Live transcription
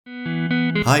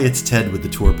Hi, it's Ted with the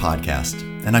Tour Podcast,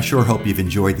 and I sure hope you've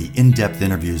enjoyed the in-depth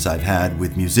interviews I've had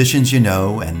with musicians you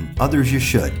know and others you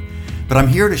should. But I'm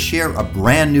here to share a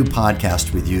brand new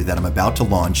podcast with you that I'm about to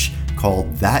launch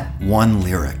called That One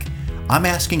Lyric. I'm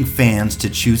asking fans to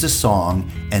choose a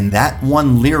song and that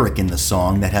one lyric in the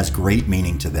song that has great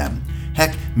meaning to them.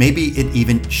 Heck, maybe it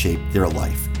even shaped their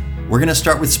life. We're going to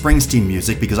start with Springsteen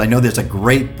music because I know there's a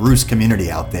great Bruce community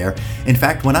out there. In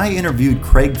fact, when I interviewed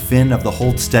Craig Finn of the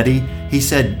Hold Steady, he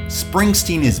said,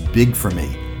 "Springsteen is big for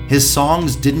me. His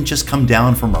songs didn't just come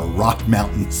down from a rock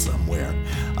mountain somewhere."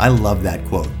 I love that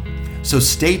quote. So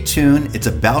stay tuned, it's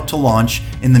about to launch.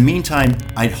 In the meantime,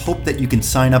 I'd hope that you can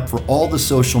sign up for all the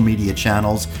social media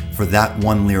channels for That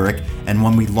One Lyric. And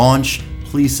when we launch,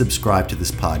 please subscribe to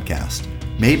this podcast.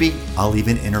 Maybe I'll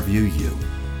even interview you.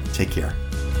 Take care.